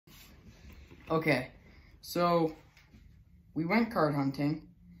Okay, so we went card hunting,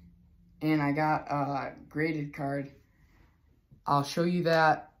 and I got a graded card. I'll show you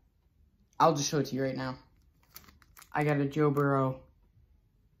that. I'll just show it to you right now. I got a Joe Burrow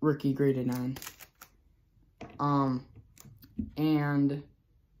rookie graded 9. And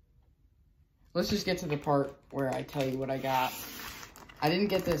let's just get to the part where I tell you what I got. I didn't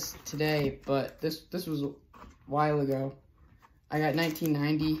get this today, but this was a while ago. I got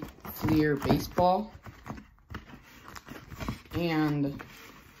 1990 Fleer baseball, and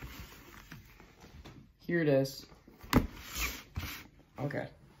here it is. Okay,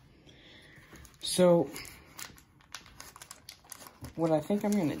 so what I think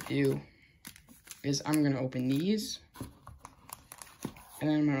I'm gonna do is I'm gonna open these, and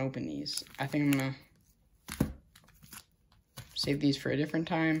then I'm gonna open these. I think I'm gonna save these for a different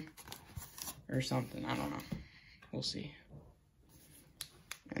time or something. I don't know. We'll see.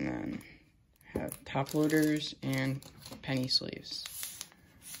 And then have top loaders and penny sleeves.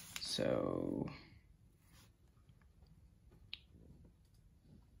 So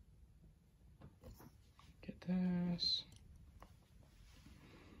get this.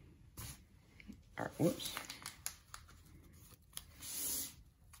 All right, whoops.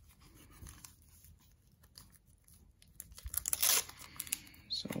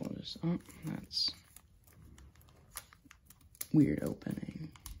 So just, oh, that's weird opening.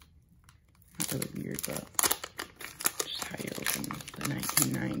 Not really weird, but just how you open the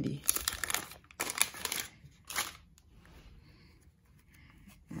 1990.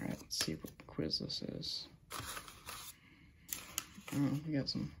 All right, let's see what quiz this is. Oh, we got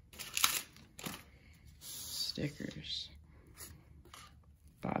some stickers.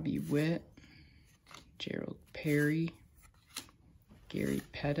 Bobby Witt, Gerald Perry, Gary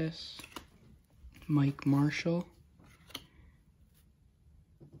Pettis, Mike Marshall,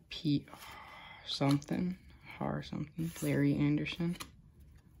 Pete something, Larry Anderson,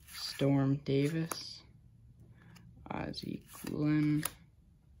 Storm Davis, Ozzie Glenn,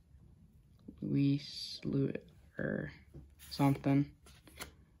 Luis Lewis or something,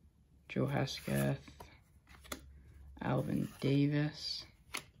 Joe Hesketh, Alvin Davis,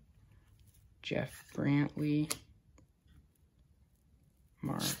 Jeff Brantley,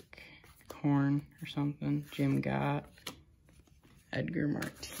 Mark Korn or something, Jim Gott, Edgar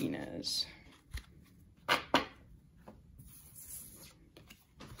Martinez.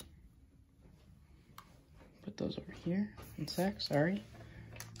 Put those over here in sec, sorry.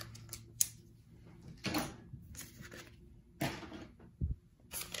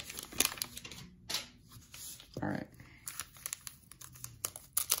 All right.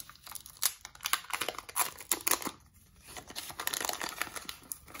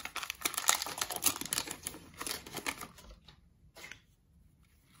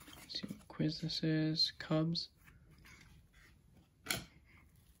 Let's see what quiz this is. Cubs.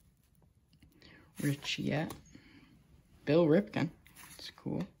 Rich Yet. Bill Ripken. That's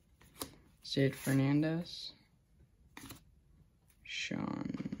cool. Sid Fernandez.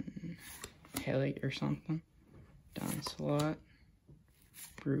 Sean Haley or something. Don Slott.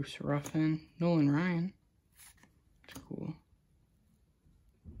 Bruce Ruffin. Nolan Ryan. That's cool.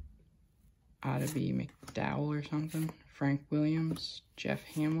 Ottavy McDowell or something. Frank Williams. Jeff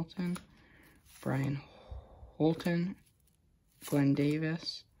Hamilton. Brian Holton. Glenn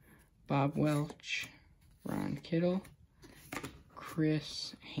Davis. Bob Welch. Ron Kittle.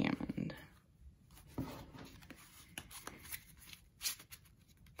 Chris Hammond.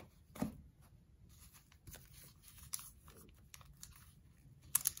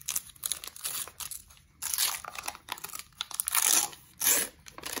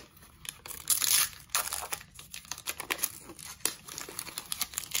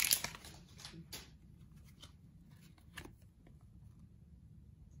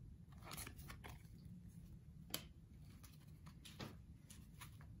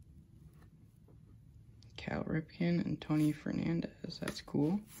 Cal Ripken and Tony Fernandez. That's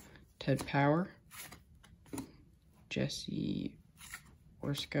cool. Ted Power. Jesse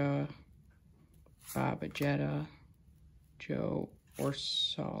Orska. Bob Ajetta. Joe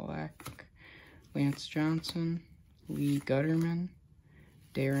Orsolak. Lance Johnson. Lee Gutterman.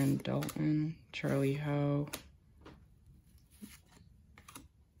 Darren Dalton. Charlie Ho.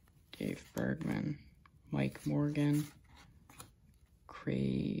 Dave Bergman. Mike Morgan.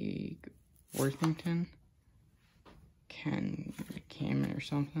 Craig Worthington. Ken Cameron or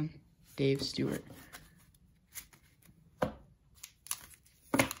something. Dave Stewart.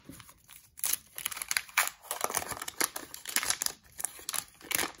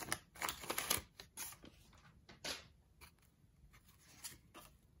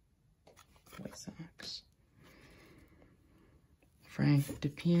 White Sox. Frank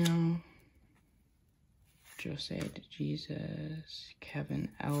DiPino, Jose DeJesus, Kevin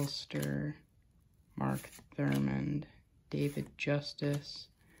Elster, Mark Thurmond, David Justice,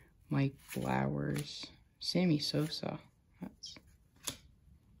 Mike Blowers, Sammy Sosa, that's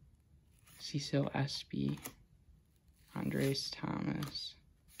Cecil Espy, Andres Thomas,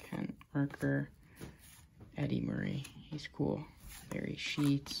 Kent Merker, Eddie Murray, he's cool, Barry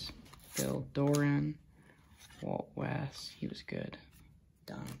Sheets, Bill Doran, Walt West, he was good,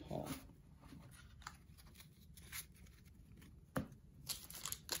 Don Paul.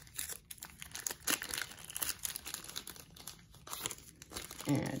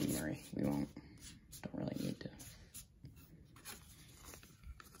 And Eddie Murray, don't really need to.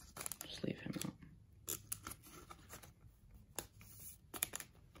 Just leave him out.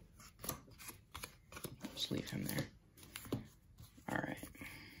 Just leave him there. Alright.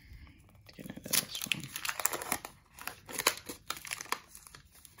 Let's get into this one.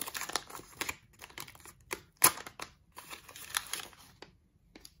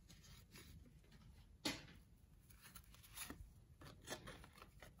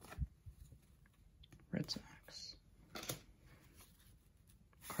 Red Sox.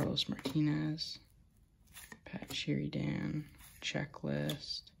 Carlos Martinez, Pat Sheridan,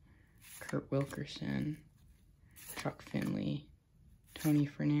 Checklist, Kurt Wilkerson, Chuck Finley, Tony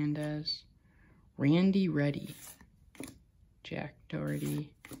Fernandez, Randy Reddy, Jack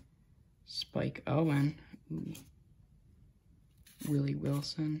Doherty, Spike Owen, Willie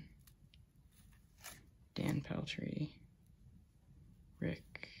Wilson, Dan Peltry,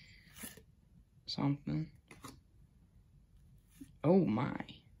 Rick something. Oh my.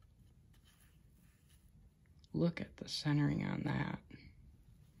 Look at the centering on that.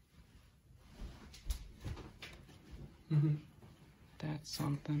 That's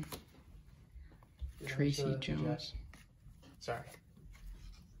something. Tracy Jones. Sorry.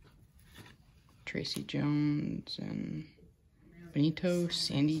 Tracy Jones and Benito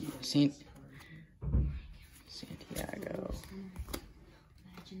Santiago.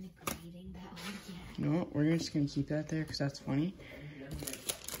 You know what? We're just gonna keep that there because that's funny.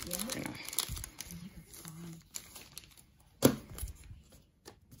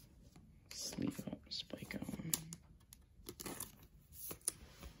 Sleeve up, Spike on.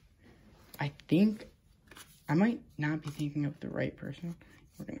 I think I might not be thinking of the right person.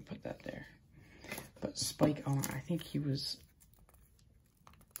 We're gonna put that there. But Spike Owen, I think he was.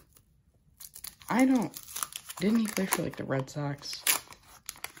 Didn't he play for like the Red Sox?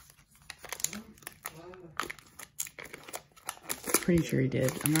 Pretty sure he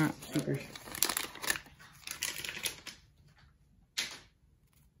did. I'm not super sure.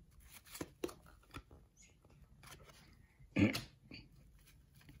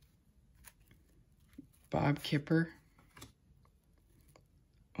 Bob Kipper,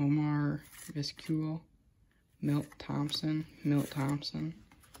 Omar Vizquel, Milt Thompson,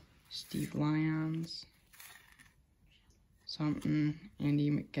 Steve Lyons,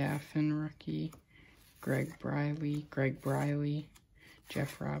 Andy McGaffin rookie, Greg Briley,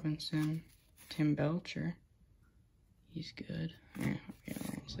 Jeff Robinson, Tim Belcher, he's good. Yeah,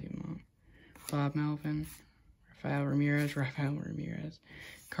 let's leave him on. Bob Melvin, Rafael Ramirez,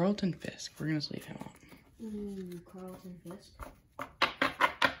 Carlton Fisk, we're gonna just leave him on. Carlton Fisk.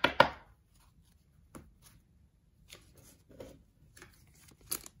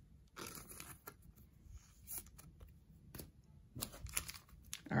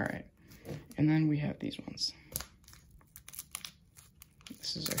 Alright, and then we have these ones.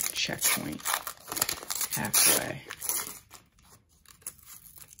 This is our checkpoint. Halfway.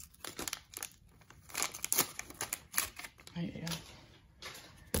 Yeah.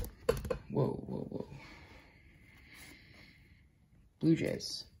 Whoa. Blue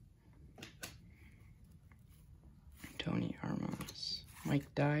Jays. Tony Armas.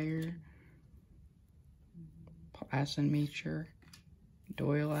 Mike Dyer. Assen Macher.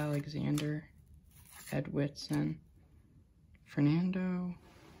 Doyle Alexander. Ed Whitson. Fernando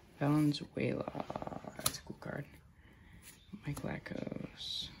Valenzuela. That's a cool card. Mike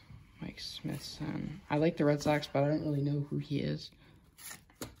Lacos. Mike Smithson. I like the Red Sox, but I don't really know who he is.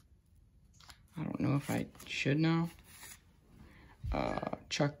 I don't know if I should know.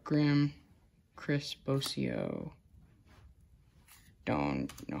 Chuck Grimm. Chris Bosio. Don't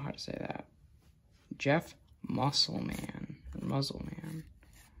know how to say that. Jeff Muzzleman.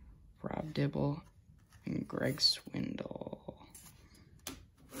 Rob Dibble. And Greg Swindle.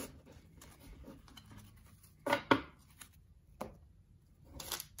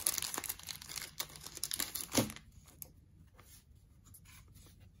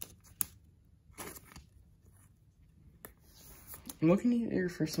 I'm looking either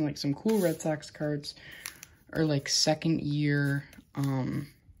for some cool Red Sox cards or like second year,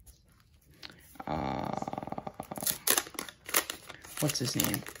 what's his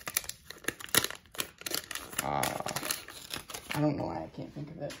name? I don't know why I can't think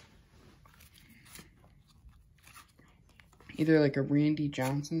of it. Either like a Randy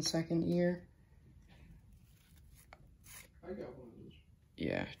Johnson second year. I got one of those.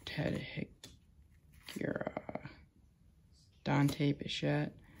 Yeah, Ted Higuera, Dante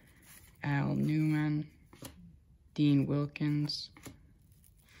Bichette, Al Newman, Dean Wilkins,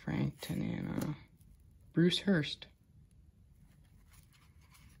 Frank Tanana, Bruce Hurst.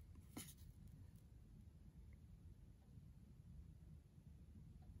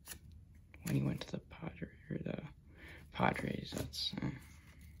 When he went to the Padres, that's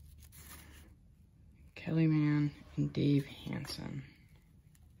Kelly Mann and Dave Hansen,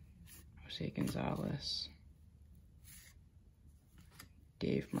 Jose Gonzalez,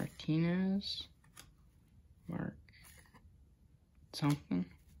 Dave Martinez, Mark something.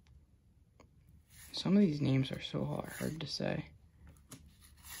 Some of these names are so hard to say.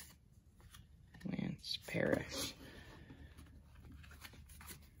 Lance Parrish.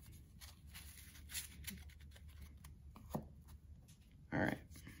 All right.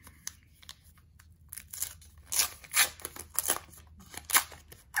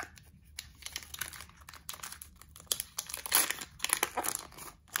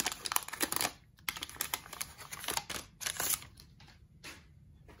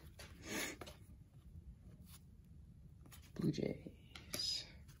 Blue Jays.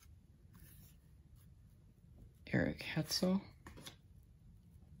 Eric Hetzel.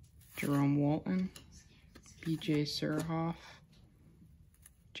 Jerome Walton. BJ Surhoff.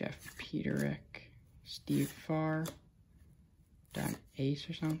 Jeff Peterick, Steve Farr, Don Ace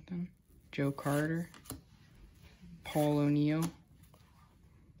or something, Joe Carter, Paul O'Neill,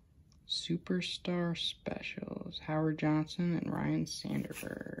 Superstar Specials, Howard Johnson and Ryan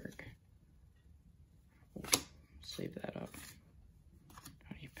Sanderberg. Save that up.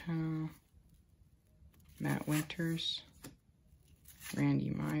 Tony Pennell, Matt Winters,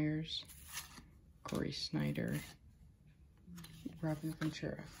 Randy Myers, Corey Snyder, Robin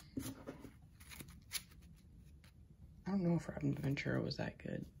Ventura. I don't know if Robin Ventura was that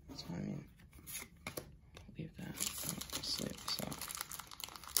good. So, I mean, I'll leave that. I'll slate this up.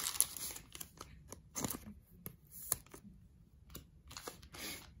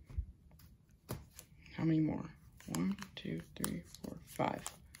 How many more? 1, 2, 3, 4, 5.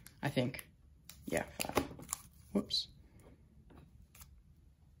 I think. Yeah, 5. Whoops.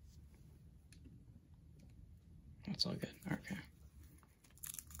 That's all good. Okay.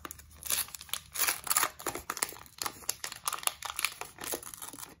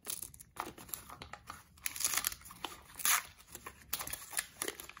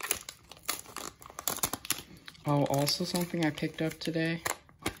 Oh, also something I picked up today.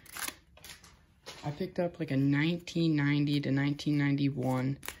 I picked up like a 1990 to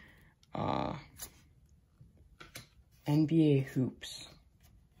 1991 NBA Hoops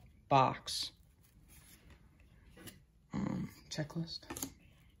box. Checklist.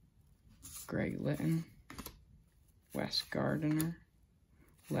 Greg Litton, Wes Gardner,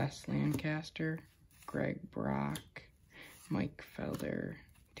 Les Lancaster, Greg Brock, Mike Felder,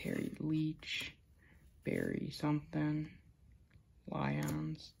 Terry Leach, Barry something,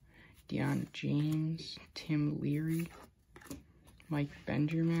 Lyons, Deion James, Tim Leary, Mike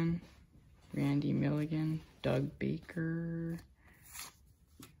Benjamin, Randy Milligan, Doug Baker,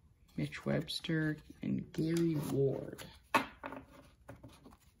 Mitch Webster, and Gary Ward.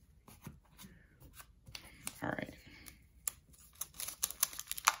 All right.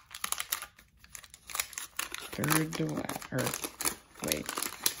 Third to last, or wait.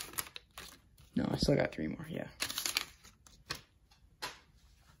 No, I still got 3 more, yeah.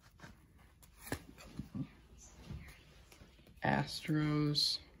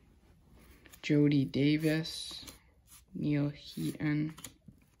 Astros, Jody Davis, Neil Heaton,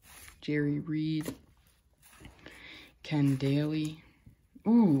 Jerry Reed, Ken Daly.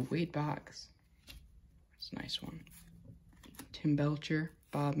 Ooh, Wade Boggs. That's a nice one. Tim Belcher,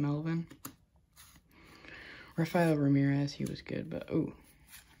 Bob Melvin. Rafael Ramirez, he was good, but ooh.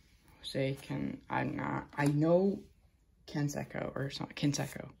 Jose I know Canseco or something.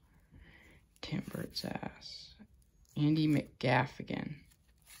 Canseco. Tim Burtsass. Andy McGaffigan,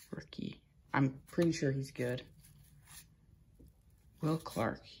 rookie. I'm pretty sure he's good. Will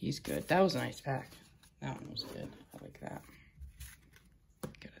Clark, he's good. That was a nice pack. That one was good. I like that.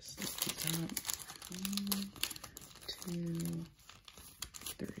 Gotta stick these up. 1, 2,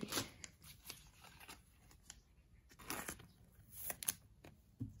 3.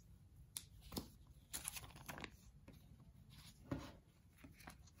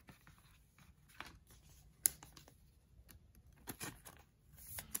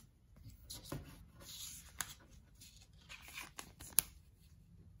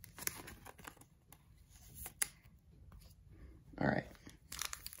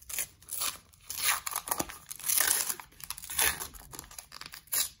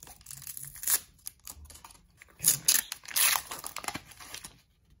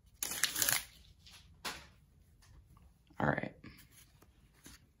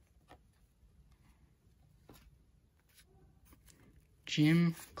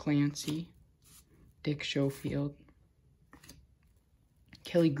 Jim Clancy, Dick Schofield,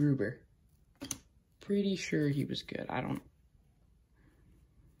 Kelly Gruber. Pretty sure he was good. I don't.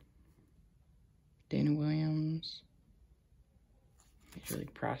 Dana Williams, Major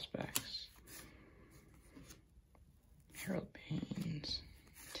League Prospects, Harold Baines,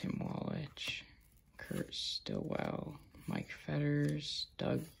 Tim Walich, Kurt Stillwell, Mike Fetters,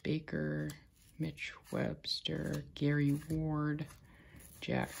 Doug Baker, Mitch Webster, Gary Ward,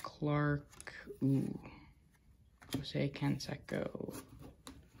 Jack Clark, Jose Canseco.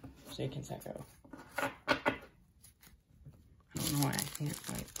 I don't know why I can't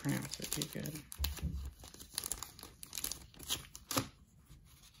like pronounce it too good.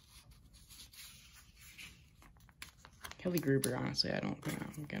 Kelly Gruber, honestly, I don't think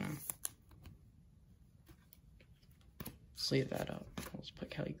I'm gonna sleeve that up. We'll just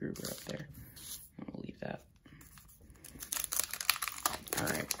put Kelly Gruber up there. And we'll leave that.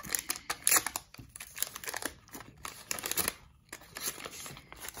 Alright.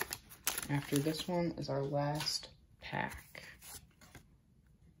 After this one is our last pack.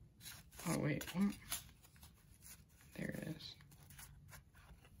 Oh, wait, what? There it is.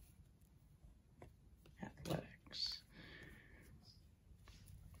 Athletics.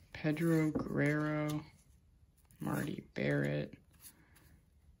 Pedro Guerrero, Marty Barrett,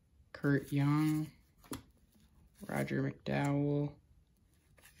 Kurt Young, Roger McDowell,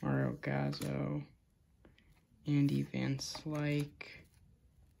 Mario Gazzo, Andy Van Slyke,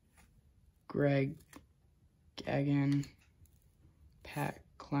 Greg Gagan, Pat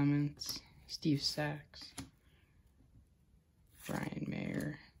Clements, Steve Sachs, Brian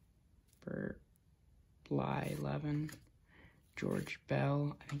Mayer, Bert Bly Levin, George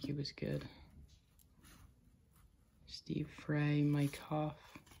Bell, I think he was good, Steve Frey, Mike Huff,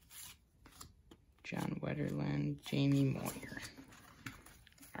 John Wetterland, Jamie Moyer.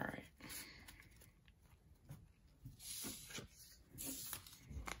 All right.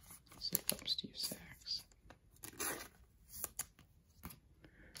 Zip up Steve Sachs.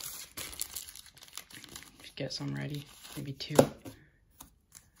 Just get some ready, maybe 2.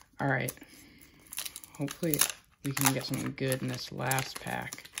 All right. Hopefully we can get something good in this last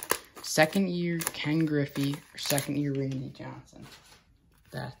pack. Second year Ken Griffey or second year Randy Johnson.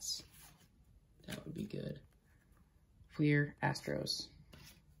 That would be good. Fleer Astros.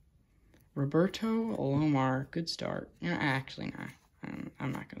 Roberto Alomar, good start. Actually, nah.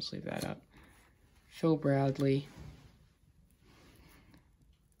 I'm not going to sleeve that up. Phil Bradley.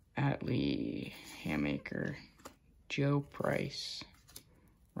 Atlee Hamaker. Joe Price.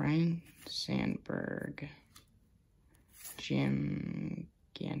 Ryan Sandberg. Jim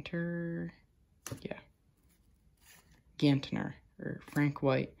Gantner. Yeah. Gantner. Or Frank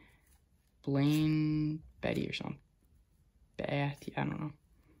White. Blaine Betty or something. I don't know.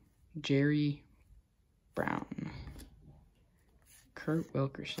 Jerry Brown. Kurt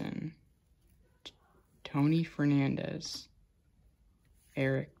Wilkerson. Tony Fernandez.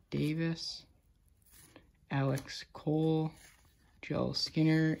 Eric Davis. Alex Cole. Joel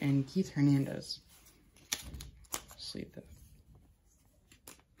Skinner. And Keith Hernandez. Sleeve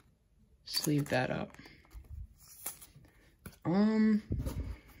that up.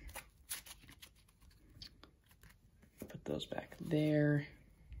 Put those back there.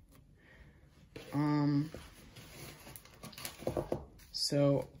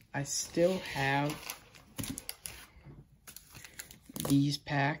 So I still have these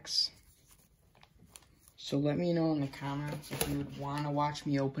packs. So let me know in the comments if you would want to watch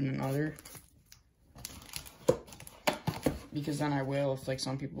me open another. Because then I will if like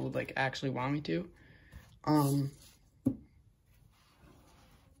some people would like actually want me to.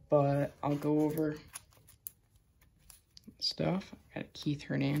 But I'll go over stuff. I got Keith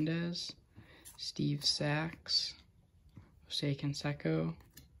Hernandez, Steve Sachs, Jose Canseco,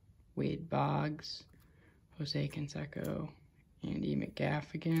 Wade Boggs, Jose Canseco, Andy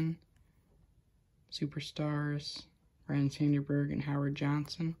McGaffigan, Superstars, Ryan Sanderberg and Howard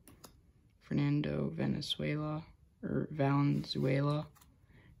Johnson, Fernando Valenzuela,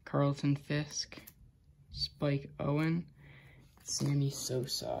 Carlton Fisk, Spike Owen, Sammy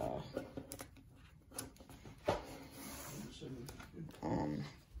Sosa.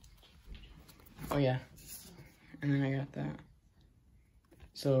 Oh yeah, and then I got that.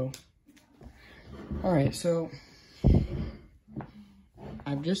 So, all right, so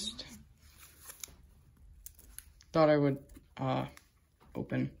I've just thought I would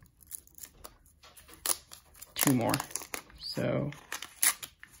open 2 more. So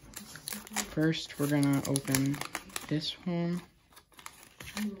first we're gonna open this one.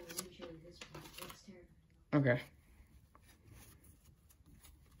 Okay.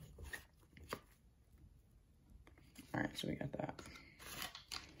 Alright, so we got that.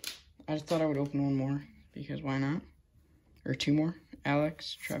 I just thought I would open one more, because why not? Or two more.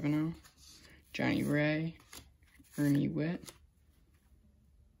 Alex Trevino, Johnny Ray, Ernie Witt,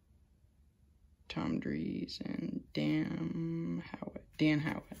 Tom Dries, and Dan Howitt.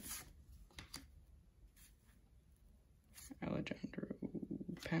 Alejandro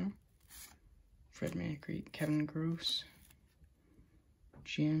Pena, Fred Mancrete, Kevin Gross,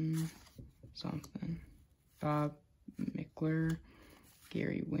 Jim something, Bob Mickler,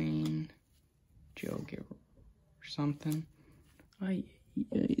 Gary Wayne, Joe Giver or something.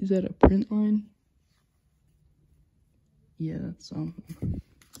 Is that a print line? Yeah, that's something.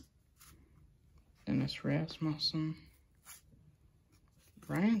 Dennis Rasmussen,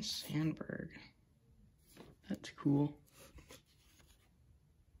 Ryan Sandberg. That's cool.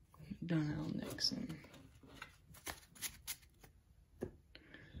 Donnell Nixon.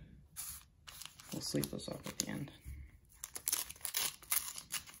 We'll sleep those up at the end.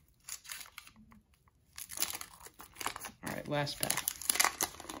 Alright, last pack.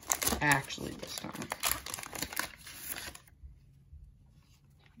 Actually, this time.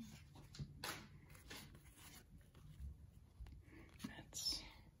 That's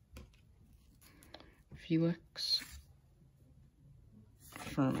Felix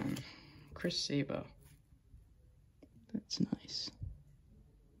Furman. Chris Sabo. That's nice.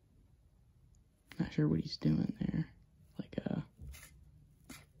 Not sure what he's doing there. Like a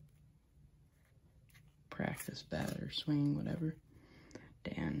practice bat or swing, whatever.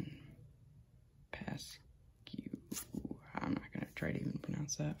 Dan Pascu. I'm not gonna try to even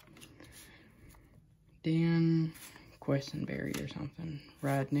pronounce that. Dan Quisenberry or something.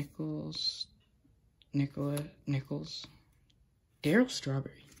 Rod Nichols. Nichols. Daryl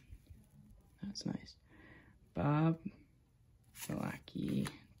Strawberry. That's nice. Bob Malaki,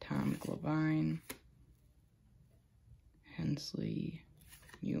 Tom Glavine, Hensley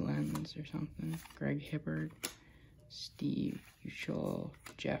Newlands or something, Greg Hibbard, Steve Ushall,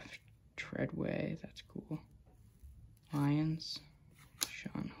 Jeff Treadway, that's cool. Lions,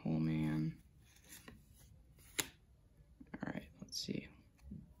 Sean Holman. Alright, let's see.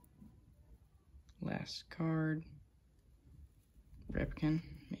 Last card. Ripken,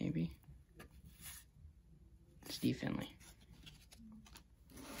 maybe. Steve Finley.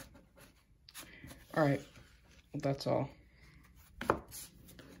 Alright, well, that's all.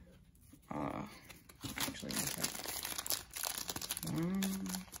 Actually, okay. 1,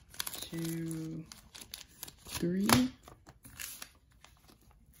 2, 3.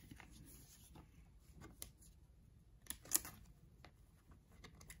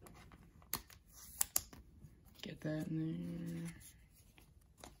 Get that in there.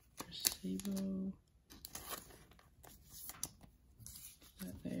 Placebo.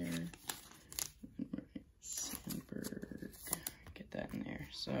 That there. Sandberg. Get that in there.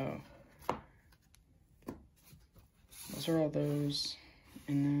 So those are all those.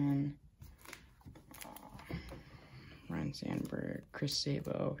 And then Ryan Sandberg, Chris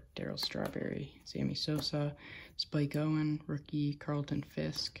Sabo, Daryl Strawberry, Sammy Sosa, Spike Owen, rookie Carlton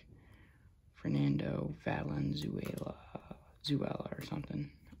Fisk, Fernando Valenzuela or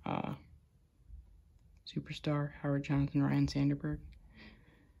something. Superstar, Howard Jonathan, Ryan Sandberg,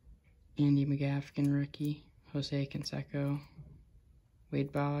 Andy McGafkin, rookie, Jose Canseco,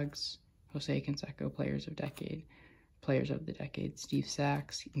 Wade Boggs, Jose Canseco, Players of the Decade, Steve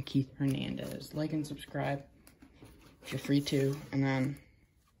Sachs, and Keith Hernandez. Like and subscribe if you're free to, and then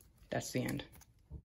that's the end.